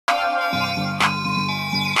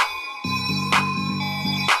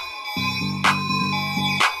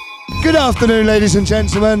Good afternoon, ladies and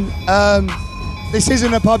gentlemen. This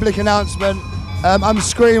isn't a public announcement. I'm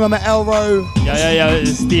Skream, I'm at Elrow. Yeah,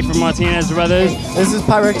 it's Steve from Martinez Brothers. This is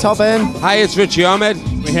Pyrick Toppin. Hi, it's Richy Ahmed.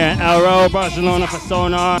 We're here at Elrow, Barcelona,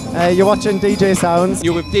 Persona. You're watching DJsounds.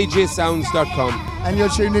 You're with DJsounds.com. And you're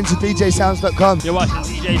tuned into DJsounds.com. You're watching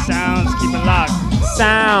DJsounds, keep it locked.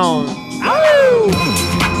 Sound.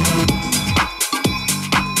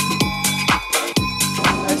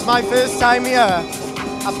 It's my first time here.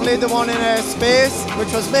 I played the one in Space,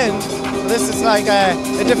 which was mint. This is like a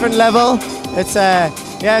different level. It's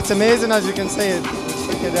it's amazing, as you can see. It's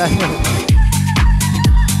wicked.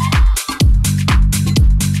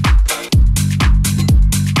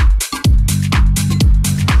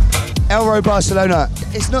 Elrow, Barcelona.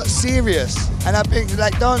 It's not serious, and I think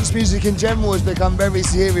like dance music in general has become very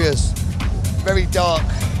serious, very dark.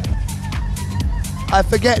 I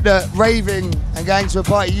forget that raving and going to a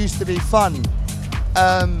party used to be fun.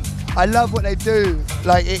 I love what they do.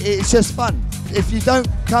 Like it's just fun. If you don't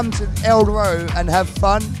come to Elrow and have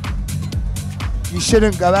fun, you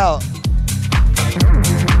shouldn't go out.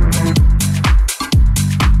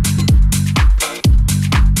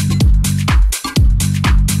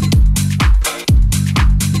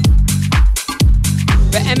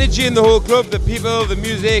 The energy in the whole club, the people, the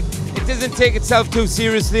music, it doesn't take itself too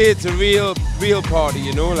seriously. It's a real party,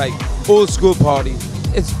 you know, like old school party.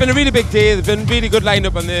 It's been a really big day. There's been a really good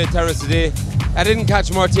lineup on the terrace today. I didn't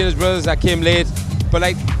catch Martinez Brothers, I came late. But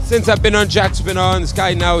like, since I've been on, Jack's been on,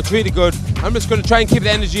 Sky now, it's really good. I'm just going to try and keep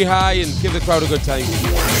the energy high and give the crowd a good time.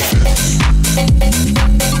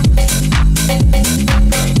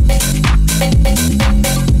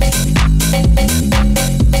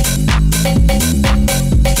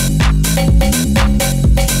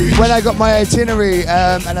 When I got my itinerary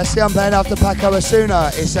and I see I'm playing after Paco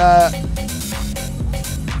Asuna,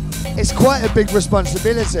 it's quite a big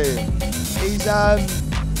responsibility. He's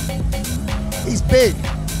big,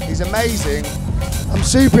 he's amazing. I'm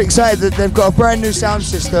super excited that they've got a brand new sound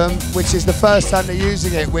system, which is the first time they're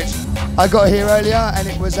using it, which I got here earlier and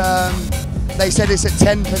it was, they said it's at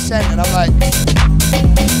 10% and I'm like...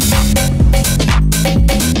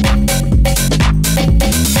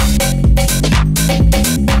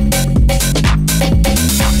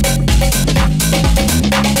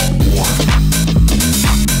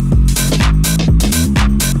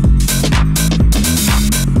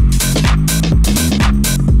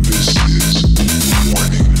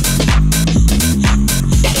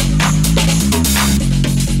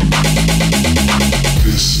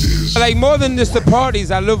 Like more than just the parties,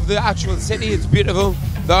 I love the actual city. It's beautiful.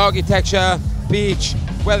 The architecture, beach,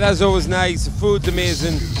 weather's always nice, the food's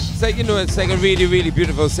amazing. It's like, you know, it's like a really, really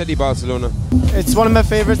beautiful city, Barcelona. It's one of my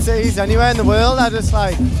favourite cities anywhere in the world. I just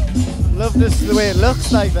like love this, the way it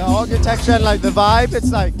looks, like the architecture and like the vibe. It's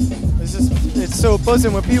so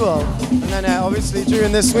buzzing with people. And then obviously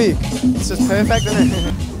during this week, it's just perfect, isn't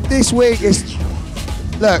it? This week is,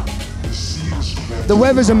 look, the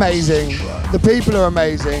weather's amazing, the people are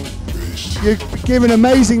amazing. You're giving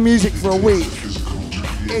amazing music for a week.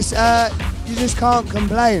 It's you just can't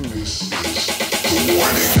complain.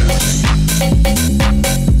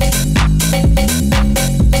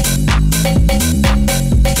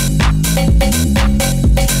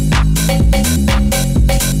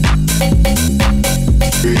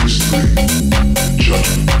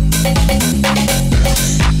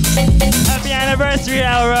 Happy anniversary,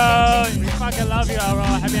 Elrow! We fucking love you,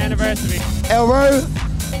 Elrow. Happy anniversary. Elrow,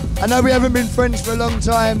 I know we haven't been friends for a long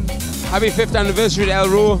time. Happy 5th anniversary to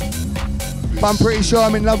Elrow. But I'm pretty sure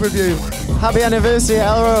I'm in love with you. Happy anniversary,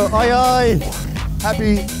 Elrow. Oi, oi.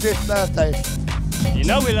 Happy 5th birthday. You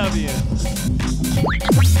know we love you.